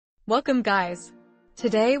Welcome guys!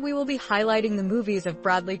 Today we will be highlighting the movies of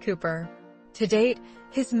Bradley Cooper. To date,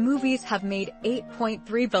 his movies have made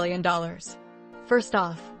 $8.3 billion. First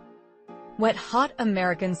off, Wet Hot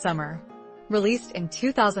American Summer. Released in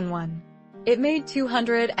 2001. It made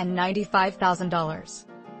 $295,000.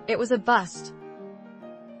 It was a bust.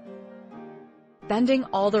 Bending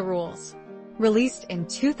All the Rules. Released in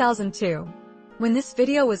 2002. When this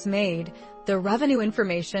video was made, the revenue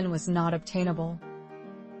information was not obtainable.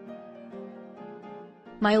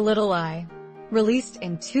 My Little Lie. Released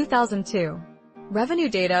in 2002. Revenue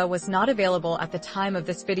data was not available at the time of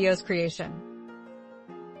this video's creation.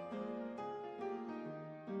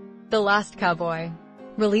 The Last Cowboy.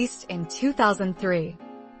 Released in 2003.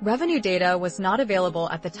 Revenue data was not available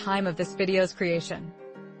at the time of this video's creation.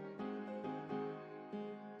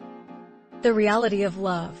 The Reality of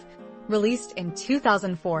Love. Released in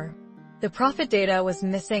 2004. The profit data was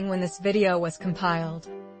missing when this video was compiled.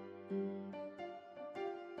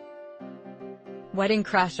 Wedding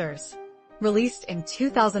Crashers. Released in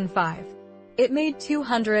 2005. It made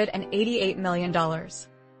 $288 million.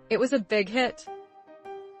 It was a big hit.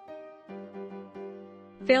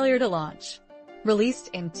 Failure to Launch. Released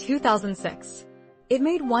in 2006. It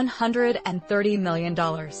made $130 million.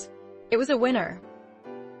 It was a winner.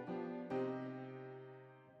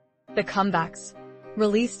 The Comebacks.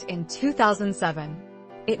 Released in 2007.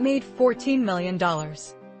 It made $14 million.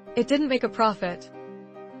 It didn't make a profit.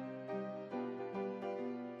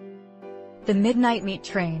 The Midnight Meat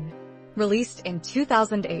Train. Released in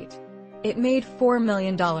 2008. It made $4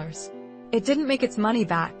 million. It didn't make its money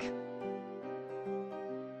back.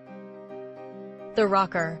 The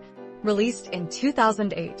Rocker. Released in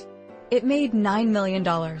 2008. It made $9 million.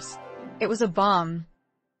 It was a bomb.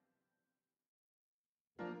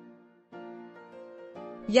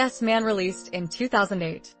 Yes Man. Released in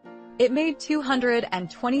 2008. It made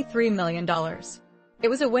 $223 million. It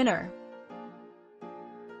was a winner.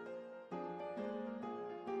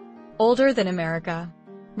 Older Than America.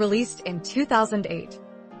 Released in 2008.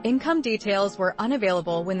 Income details were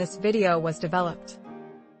unavailable when this video was developed.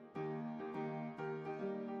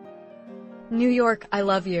 New York, I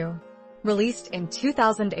Love You. Released in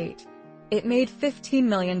 2008. It made $15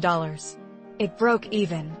 million. It broke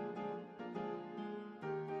even.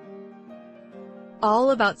 All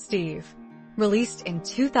About Steve. Released in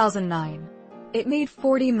 2009. It made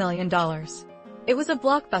 $40 million. It was a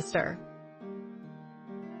blockbuster.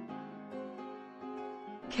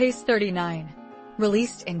 Case 39.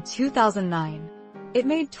 Released in 2009. It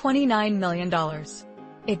made $29 million.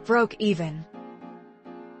 It broke even.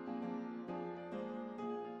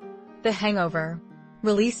 The Hangover.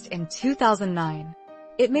 Released in 2009.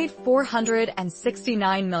 It made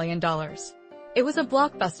 $469 million. It was a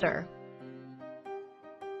blockbuster.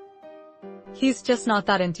 He's Just Not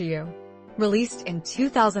That Into You. Released in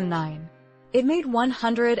 2009. It made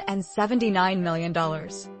 $179 million.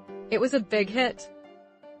 It was a big hit.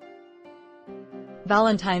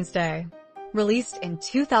 Valentine's Day. Released in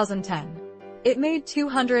 2010. It made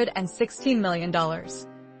 $216 million.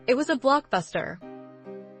 It was a blockbuster.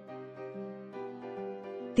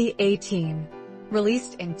 The A-Team.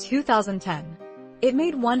 Released in 2010. It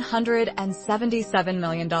made $177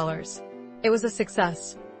 million. It was a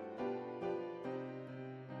success.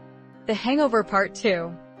 The Hangover Part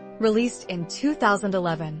II. Released in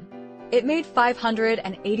 2011. It made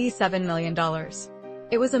 $587 million.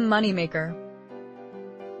 It was a moneymaker.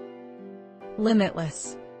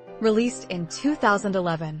 Limitless. Released in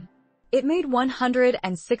 2011. It made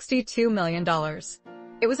 $162 million.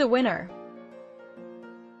 It was a winner.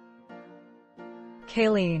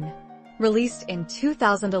 Kaylien. Released in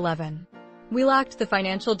 2011. We lacked the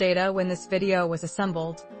financial data when this video was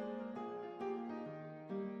assembled.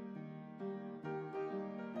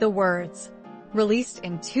 The Words. Released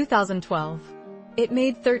in 2012. It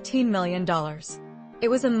made $13 million. It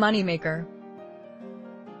was a moneymaker.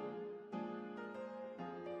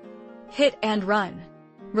 Hit and Run.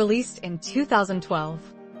 Released in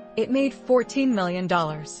 2012. It made $14 million.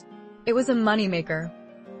 It was a moneymaker.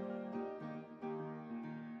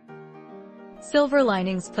 Silver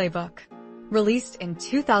Linings Playbook. Released in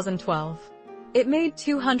 2012. It made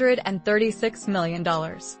 $236 million.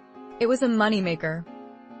 It was a moneymaker.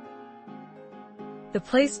 The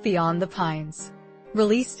Place Beyond the Pines.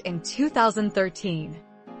 Released in 2013.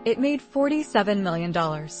 It made $47 million.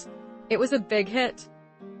 It was a big hit.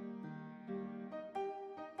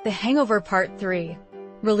 The Hangover Part III.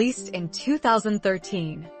 Released in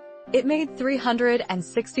 2013. It made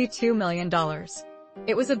 $362 million.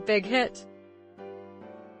 It was a big hit.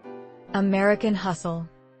 American Hustle.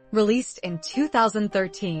 Released in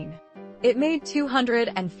 2013. It made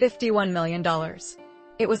 $251 million.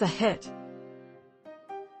 It was a hit.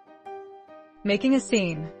 Making a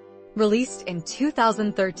Scene. Released in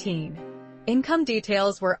 2013. Income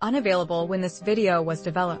details were unavailable when this video was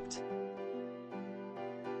developed.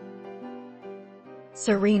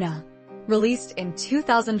 Serena. Released in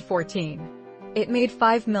 2014. It made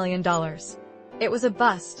 $5 million. It was a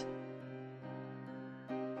bust.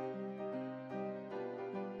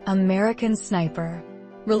 American Sniper.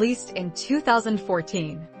 Released in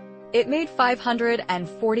 2014. It made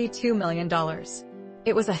 $542 million.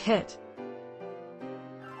 It was a hit.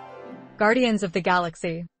 Guardians of the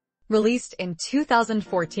Galaxy. Released in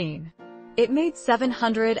 2014. It made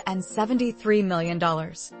 $773 million.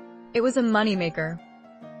 It was a moneymaker.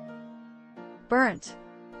 Burnt.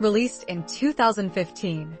 Released in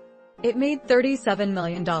 2015. It made $37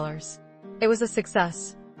 million. It was a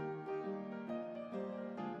success.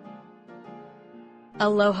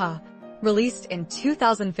 Aloha. Released in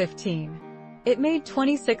 2015. It made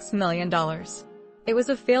 $26 million. It was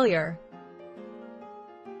a failure.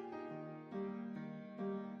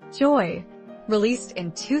 Joy. Released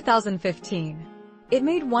in 2015. It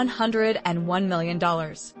made $101 million.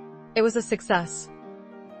 It was a success.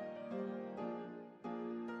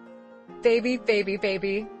 Baby, Baby,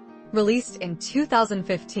 Baby. Released in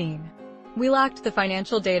 2015. We lacked the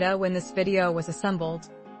financial data when this video was assembled.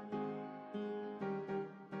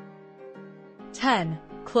 10.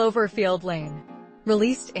 Cloverfield Lane.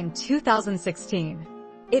 Released in 2016.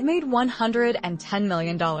 It made $110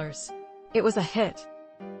 million. It was a hit.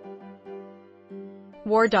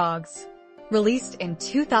 War Dogs. Released in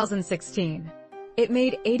 2016. It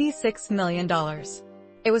made $86 million.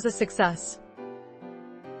 It was a success.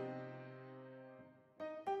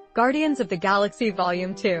 Guardians of the Galaxy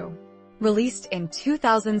Volume 2. Released in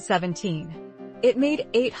 2017. It made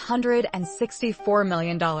 $864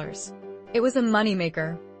 million. It was a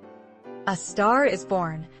moneymaker. A Star is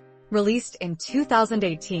Born. Released in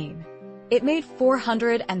 2018. It made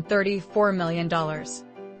 $434 million.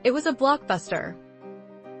 It was a blockbuster.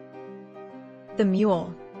 The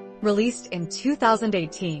Mule. Released in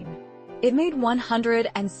 2018. It made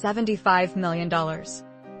 $175 million.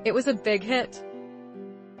 It was a big hit.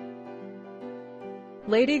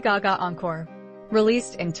 Lady Gaga Encore.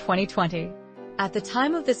 Released in 2020. At the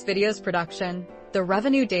time of this video's production, the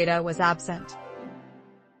revenue data was absent.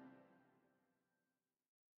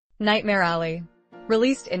 Nightmare Alley.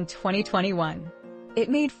 Released in 2021. It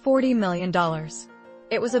made $40 million.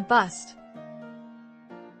 It was a bust.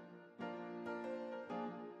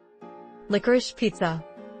 Licorice Pizza.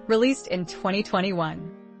 Released in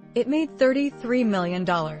 2021. It made $33 million.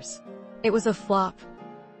 It was a flop.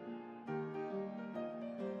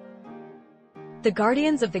 The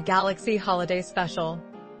Guardians of the Galaxy Holiday Special.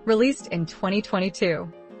 Released in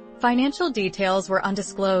 2022. Financial details were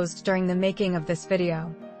undisclosed during the making of this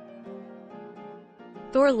video.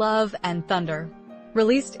 Thor: Love and Thunder.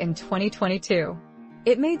 Released in 2022.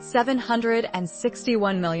 It made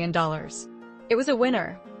 $761 million. It was a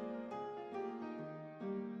winner.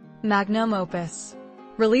 Magnum Opus.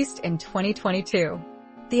 Released in 2022.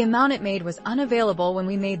 The amount it made was unavailable when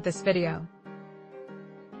we made this video.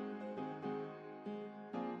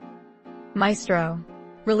 Maestro.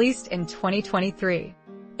 Released in 2023.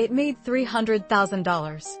 It made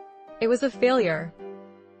 $300,000. It was a failure.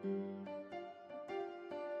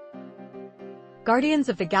 Guardians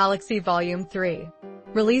of the Galaxy Volume 3.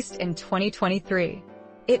 Released in 2023.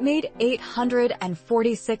 It made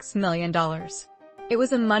 $846 million. It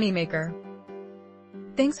was a moneymaker.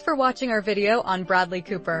 Thanks for watching our video on Bradley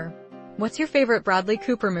Cooper. What's your favorite Bradley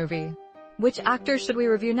Cooper movie? Which actor should we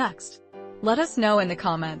review next? Let us know in the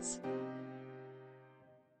comments.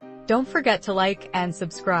 Don't forget to like and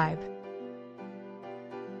subscribe.